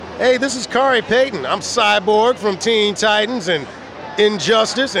Hey, this is Kari Payton. I'm Cyborg from Teen Titans and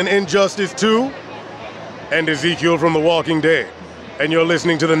Injustice and Injustice 2 and Ezekiel from The Walking Dead. And you're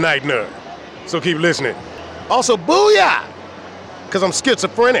listening to The Night Nerd. So keep listening. Also, booyah! Because I'm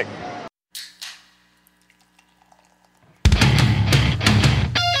schizophrenic.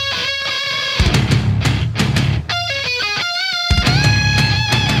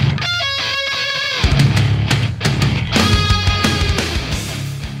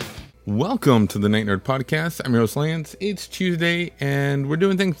 Welcome to the Night Nerd Podcast. I'm your host, Lance. It's Tuesday, and we're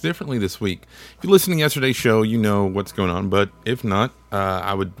doing things differently this week. If you're listening to yesterday's show, you know what's going on, but if not,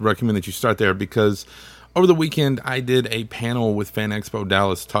 I would recommend that you start there because over the weekend, I did a panel with Fan Expo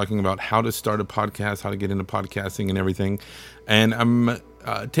Dallas talking about how to start a podcast, how to get into podcasting and everything, and I'm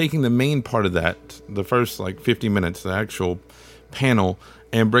taking the main part of that, the first 50 minutes, the actual panel,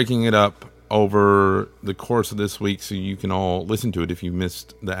 and breaking it up over the course of this week so you can all listen to it if you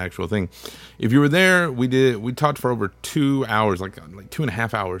missed the actual thing. If you were there, we talked for over 2 hours, like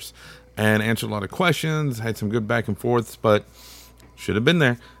 2.5 hours, and answered a lot of questions, had some good back and forths, but should have been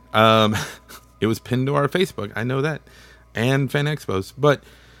there. It was pinned to our Facebook, I know that, and Fan Expos. But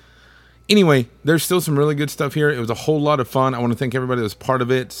anyway, there's still some really good stuff here. It was a whole lot of fun. I want to thank everybody that was part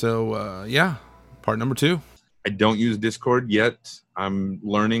of it. So yeah, part number 2. I don't use Discord yet. I'm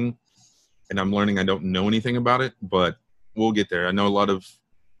learning. And I'm learning I don't know anything about it, but we'll get there. I know a lot of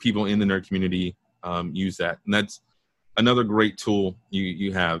people in the nerd community use that. And that's another great tool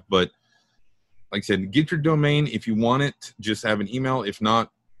you have. But like I said, get your domain. If you want it, just have an email. If not,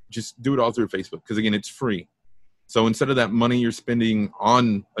 just do it all through Facebook. Because, again, it's free. So instead of that money you're spending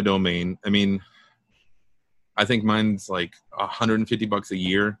on a domain, I think mine's like $150 a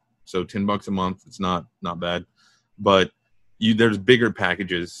year. So $10 a month. It's not bad. But there's bigger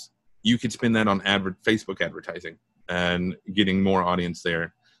packages. You could spend that on Facebook advertising and getting more audience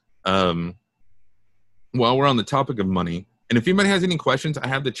there. While we're on the topic of money, and if anybody has any questions, I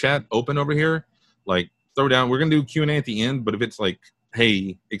have the chat open over here. Throw down. We're going to do Q&A at the end, but if it's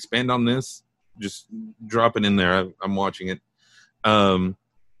hey, expand on this, just drop it in there. I'm watching it.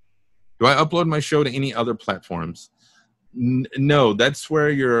 Do I upload my show to any other platforms? No, that's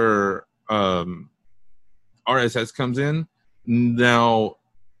where your RSS comes in. Now,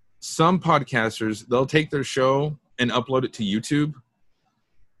 some podcasters, they'll take their show and upload it to YouTube.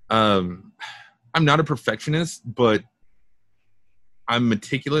 I'm not a perfectionist, but I'm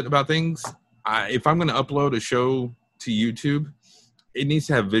meticulous about things. If I'm going to upload a show to YouTube, it needs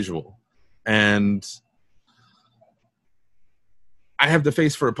to have visual. And I have the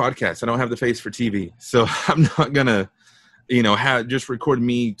face for a podcast. I don't have the face for TV. So I'm not going to, just record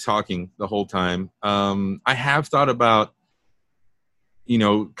me talking the whole time. I have thought about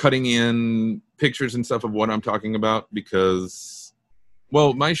cutting in pictures and stuff of what I'm talking about because,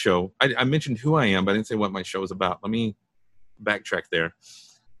 my show, I mentioned who I am, but I didn't say what my show is about. Let me backtrack there.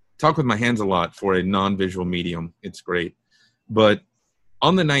 Talk with my hands a lot for a non-visual medium. It's great. But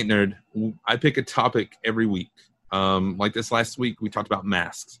on the Night Nerd, I pick a topic every week. Like this last week, we talked about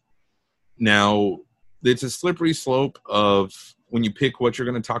masks. Now, it's a slippery slope of when you pick what you're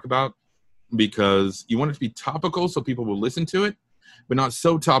going to talk about because you want it to be topical so people will listen to it, but not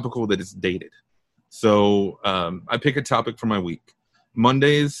so topical that it's dated. So I pick a topic for my week.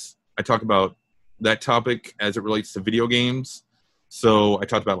 Mondays, I talk about that topic as it relates to video games. So I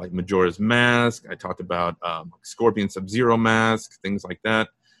talked about Majora's Mask. I talked about Scorpion Sub-Zero Mask, things like that.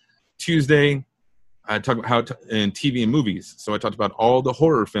 Tuesday, I talked about how in TV and movies. So I talked about all the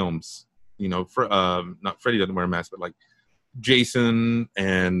horror films. Not Freddy doesn't wear a mask, but Jason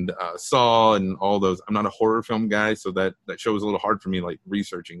and Saw and all those. I'm not a horror film guy, so that show was a little hard for me,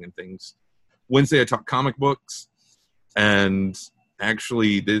 researching and things. Wednesday, I talk comic books, and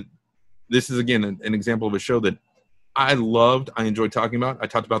actually, this is again an example of a show that I loved. I enjoyed talking about. I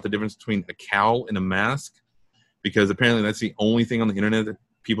talked about the difference between a cowl and a mask because apparently that's the only thing on the internet that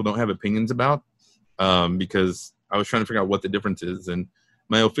people don't have opinions about. Because I was trying to figure out what the difference is, and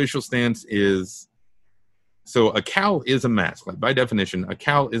my official stance is. So a cowl is a mask. By definition, a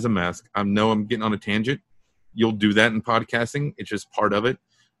cowl is a mask. I know I'm getting on a tangent. You'll do that in podcasting. It's just part of it.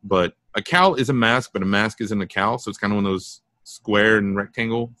 But a cowl is a mask, but a mask isn't a cowl. So it's kind of one of those square and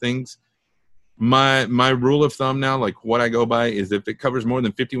rectangle things. My rule of thumb now, what I go by, is if it covers more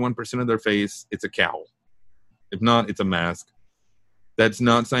than 51% of their face, it's a cowl. If not, it's a mask. That's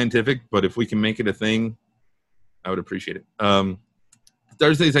not scientific, but if we can make it a thing, I would appreciate it.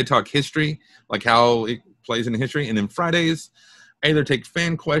 Thursdays, I talk history, how it plays in history. And then Fridays, I either take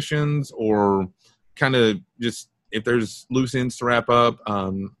fan questions or kind of just if there's loose ends to wrap up.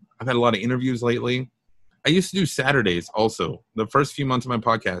 I've had a lot of interviews lately. I used to do Saturdays also. The first few months of my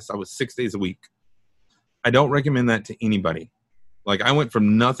podcast, I was 6 days a week. I don't recommend that to anybody. Like, I went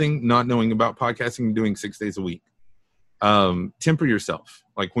from nothing, not knowing about podcasting, to doing 6 days a week. Temper yourself.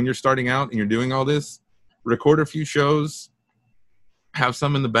 Like, when you're starting out and you're doing all this, record a few shows, have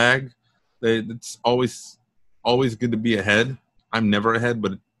some in the bag. It's always good to be ahead. I'm never ahead,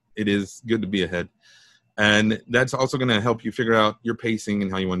 but it is good to be ahead. And that's also going to help you figure out your pacing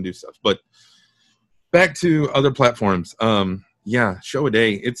and how you want to do stuff. But back to other platforms. Yeah, Show a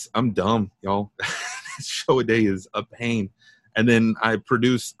Day. I'm dumb, y'all. Show a Day is a pain. And then I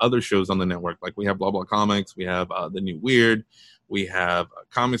produce other shows on the network. Like, we have Blah Blah Comics. We have The New Weird. We have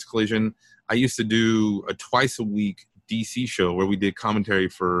Comics Collision. I used to do a twice a week DC show where we did commentary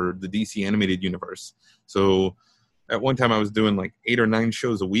for the DC animated universe. So at one time I was doing like 8 or 9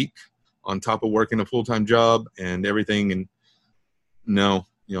 shows a week on top of working a full-time job and everything. And no,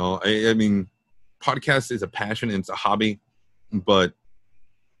 I mean, podcast is a passion and it's a hobby, but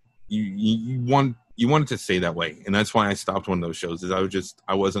you want it to stay that way. And that's why I stopped one of those shows, is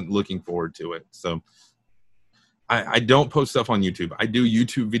I wasn't looking forward to it. So I don't post stuff on YouTube. I do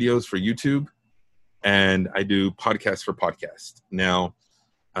YouTube videos for YouTube, and I do podcasts for podcast. Now,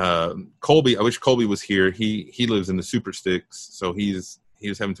 Colby, I wish Colby was here. He lives in the Super Sticks, so he was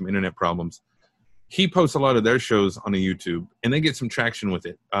having some internet problems. He posts a lot of their shows on a YouTube, and they get some traction with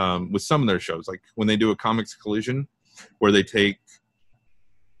it, with some of their shows. Like when they do a Comics Collision, where they take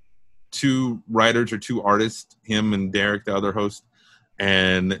 2 writers or 2 artists, him and Derek, the other host,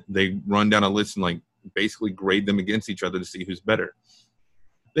 and they run down a list and like basically grade them against each other to see who's better.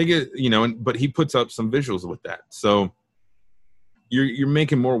 They get, but he puts up some visuals with that. So you're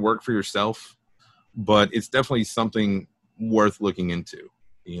making more work for yourself, but it's definitely something worth looking into.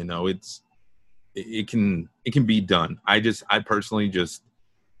 It can be done. I personally just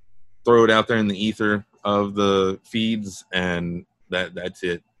throw it out there in the ether of the feeds, and that's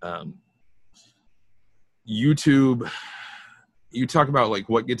it. YouTube, you talk about like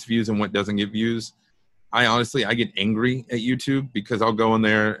what gets views and what doesn't get views. I get angry at YouTube because I'll go in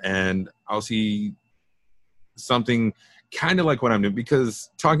there and I'll see something kind of like what I'm doing,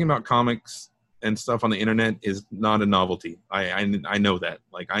 because talking about comics and stuff on the internet is not a novelty. I know that.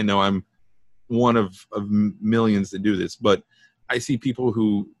 Like, I know I'm one of millions that do this, but I see people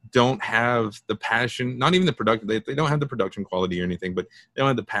who don't have the passion, not even the production. They don't have the production quality or anything, but they don't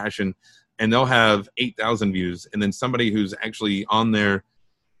have the passion, and they'll have 8,000 views. And then somebody who's actually on there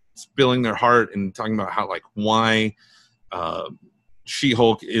spilling their heart and talking about how, like, why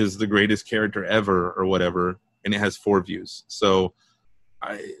She-Hulk is the greatest character ever or whatever, and it has 4 views. So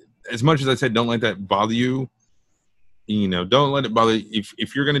as much as I said, don't let that bother you, don't let it bother you.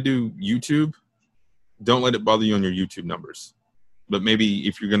 If you're going to do YouTube, don't let it bother you on your YouTube numbers. But maybe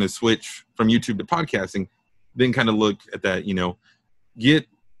if you're going to switch from YouTube to podcasting, then kind of look at that, get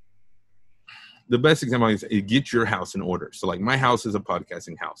the best example is get your house in order. So like, my house is a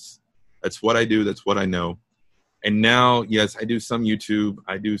podcasting house. That's what I do. That's what I know. And now, yes, I do some YouTube.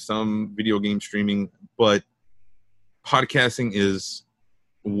 I do some video game streaming, but podcasting is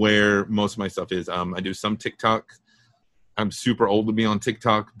where most of my stuff is. I do some TikTok. I'm super old to be on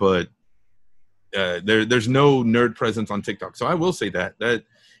TikTok, but there's no nerd presence on TikTok. So I will say that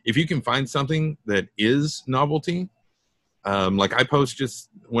if you can find something that is novelty, like I post just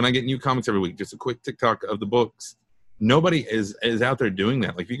when I get new comics every week, just a quick TikTok of the books. Nobody is out there doing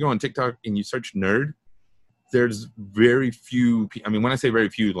that. Like, if you go on TikTok and you search nerd, there's very few. I mean, when I say very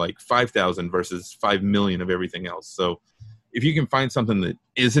few, like 5,000 versus 5 million of everything else. So if you can find something that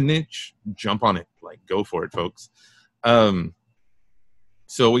is a niche, jump on it. Like, go for it, folks.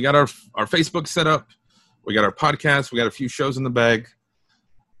 So we got our Facebook set up. We got our podcast. We got a few shows in the bag.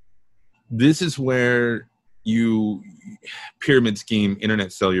 This is where you pyramid scheme,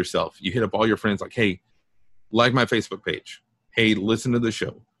 internet sell yourself. You hit up all your friends like, hey, like my Facebook page. Hey, listen to the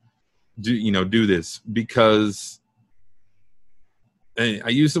show. Do this, because I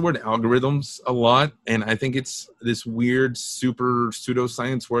use the word algorithms a lot, and I think it's this weird super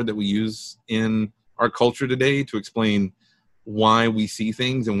pseudoscience word that we use in our culture today to explain why we see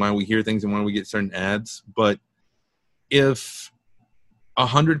things and why we hear things and why we get certain ads. But if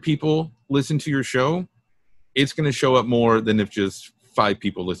 100 people listen to your show, it's going to show up more than if just 5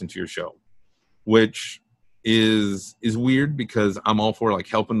 people listen to your show, which is weird, because I'm all for like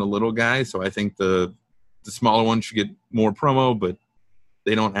helping the little guy. So I think the smaller one should get more promo, but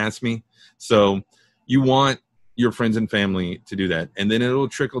they don't ask me. So you want your friends and family to do that, and then it'll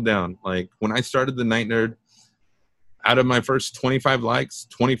trickle down. Like, when I started the Night Nerd, out of my first 25 likes,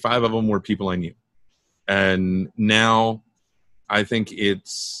 25 of them were people I knew. And now I think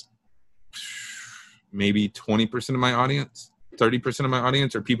it's maybe 20% of my audience, 30% of my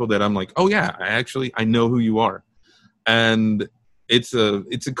audience are people that I'm like, oh yeah, I know who you are. And it's a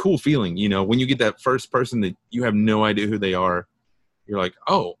cool feeling, you know, when you get that first person that you have no idea who they are, you're like,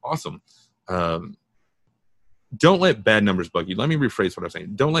 oh, awesome. Don't let bad numbers bug you. Let me rephrase what I'm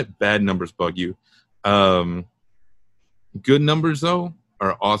saying. Don't let bad numbers bug you. Good numbers though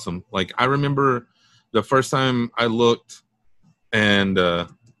are awesome. Like I remember the first time I looked and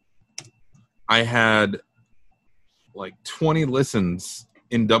I had like 20 listens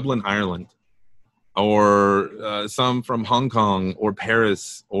in Dublin, Ireland, or some from Hong Kong or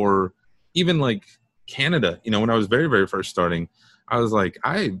Paris, or even like Canada. You know, when I was very, very first starting, I was like,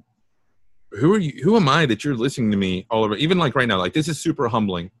 who are you? Who am I that you're listening to me all over? Even like right now, like this is super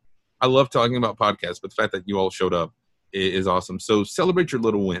humbling. I love talking about podcasts, but the fact that you all showed up is awesome. So celebrate your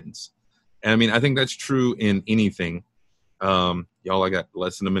little wins. And I mean, I think that's true in anything. Y'all, I got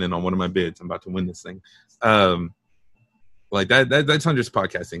less than a minute on one of my bids. I'm about to win this thing. Like that's not just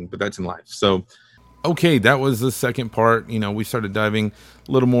podcasting, but that's in life. So, okay, that was the second part. You know, we started diving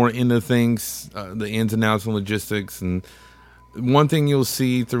a little more into things, the ins and outs and logistics. And one thing you'll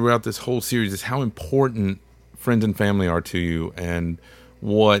see throughout this whole series is how important friends and family are to you, and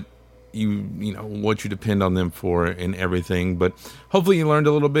what you depend on them for and everything. But hopefully you learned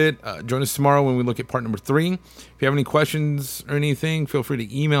a little bit. Join us tomorrow when we look at part number 3. If you have any questions or anything, feel free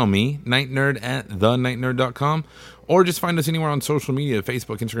to email me, nightnerd@thenightnerd.com, or just find us anywhere on social media,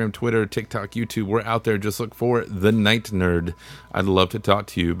 Facebook, Instagram, Twitter, TikTok, YouTube. We're out there. Just look for The Night Nerd. I'd love to talk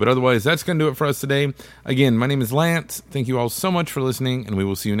to you. But otherwise, that's going to do it for us today. Again, my name is Lance. Thank you all so much for listening, and we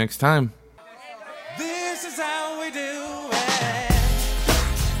will see you next time.